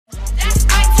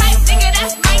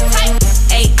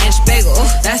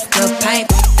that's the pipe.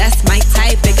 That's my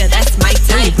type, bigger, that's my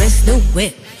type. New wrist, new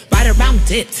whip, ride around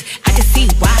dipped. I can see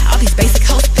why all these basic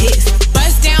hoes pissed.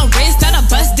 Bust down wrist, not a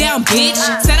bust down bitch.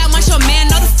 Said I want your man,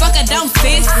 no the fuck I don't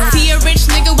fist. He a rich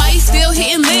nigga, why he still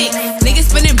hitting lick? Nigga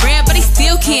spinning bread, but he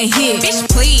still can't hit. Bitch,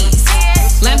 please.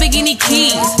 Lamborghini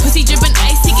keys, pussy dripping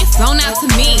ice, he get flown out to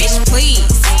me. Bitch, please.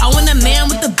 I want a man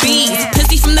with the bees,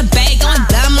 pussy from the bag, going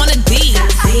dumb on a D.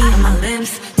 See on my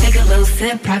limbs, take a little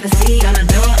sip, privacy on the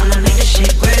door, I'ma make this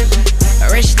shit grip. A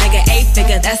rich nigga,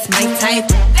 8-figure, that's my type.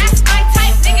 That's my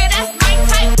type, nigga, that's my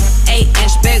type.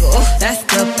 8-inch bagel, that's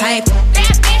the pipe.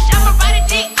 Bad bitch, I'ma ride a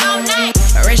dick all night.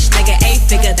 A rich nigga,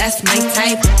 8-figure, that's my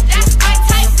type. That's my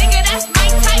type, nigga, that's my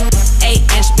type.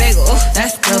 8-inch bagel,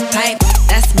 that's the pipe.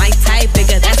 That's my type,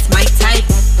 bigger, that's my type.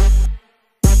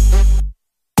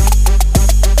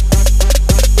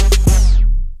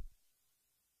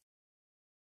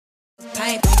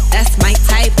 Pipe, that's my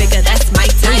type, bigger, that's my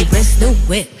type. New wrist, new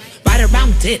whip, ride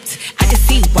around dipped. I can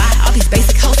see why all these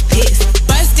basic hoes pissed.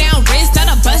 Bust down wrist, not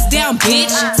a bust down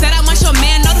bitch. Said I want your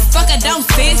man, no the fuck I don't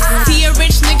fist. He a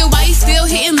rich nigga, why he still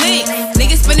hitting lick?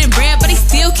 Nigga spinning bread, but he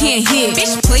still can't hit.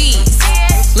 Bitch, please.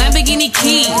 Lamborghini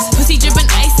keys, pussy dripping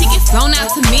ice, he get flown out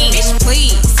to me. Bitch,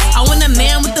 please. I want a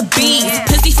man with the bees,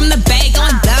 pussy from the bag,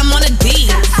 going dumb on a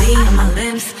D. See on my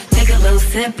limbs, take a little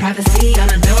sip, privacy on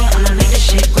the door, I'ma make this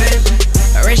shit grip.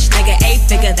 A rich nigga,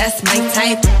 8-figure, that's my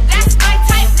type. That's my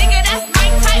type, nigga, that's my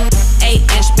type.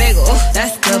 8-inch bagel,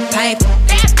 that's the pipe.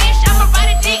 Bad bitch, I'ma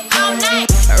ride a dick all night.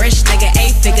 A rich nigga,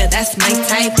 8-figure, that's my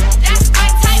type. That's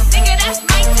my type, nigga, that's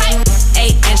my type.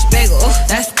 8-inch bagel,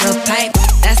 that's the pipe.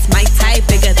 That's my type,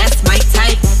 bigger, that's my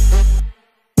type.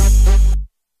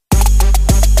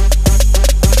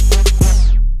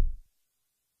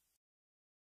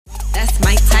 That's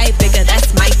my type, bigger,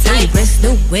 that's my type. New wrist,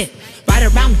 new whip, ride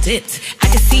around dipped. I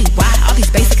can see why all these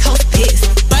basic hoes pissed.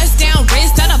 Bust down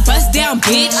wrist, not a bust down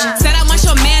bitch. Said I want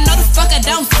your man, no the fuck I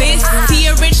don't fist. He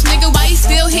a rich nigga, why he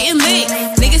still hitting lick?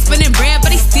 Nigga spinning bread,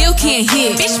 but he still can't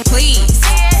hit. Bitch, please.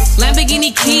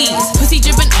 Lamborghini keys, pussy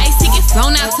dripping ice, he get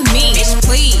flown out to me. Bitch,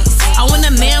 please. I want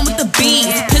a man with the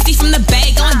bees, pussy from the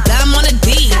bag, going dumb on a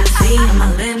D. See on my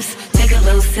limbs, take a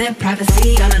little sip,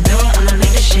 privacy on the door, I'ma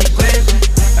make this shit grip.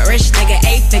 A rich nigga,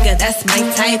 8-figure, that's my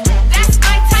type. That's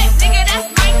my type, nigga, that's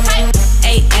my type.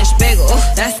 8-inch bagel,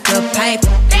 that's the pipe.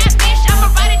 Bad bitch, I'ma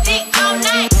ride a dick all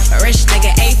night. A rich nigga,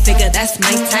 8-figure, that's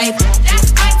my type. That's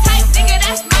my type, nigga,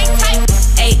 that's my type.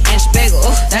 8-inch bagel,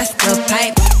 that's the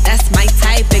pipe. That's my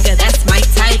type, bigger, that's my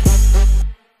type.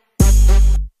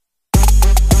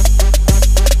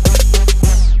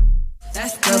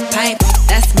 That's the pipe,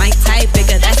 that's my type,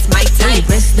 bigger, that's my type.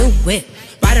 New wrist, new whip,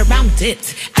 ride around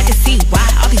dipped. I can see why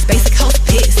all these basic hoes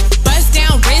pissed. Bust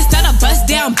down wrist, not a bust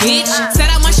down bitch. Said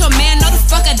I want your man, no the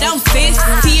fuck I don't fist.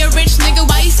 He a rich nigga,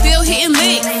 why he still hitting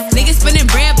lick? Nigga spinning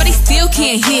bread, but he still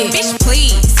can't hit. Bitch,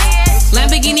 please.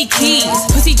 Lamborghini keys,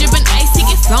 pussy dripping ice, he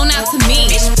get flown out to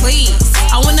me. Bitch, please.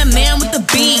 I want a man with the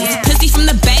bees, pussy from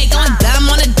the bag, going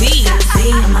dumb on a D.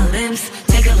 See on my limbs,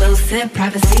 take a little sip,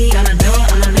 privacy on the door,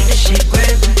 I'ma make this shit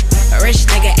grip. A rich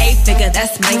nigga, 8-figure,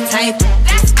 that's my type.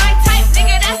 That's my type,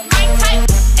 nigga, that's my type.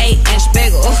 8-inch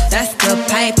bagel, that's the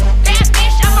pipe. Bad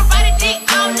bitch, I'ma ride a dick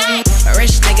all night. A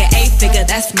rich nigga, 8-figure,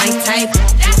 that's my type.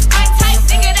 That's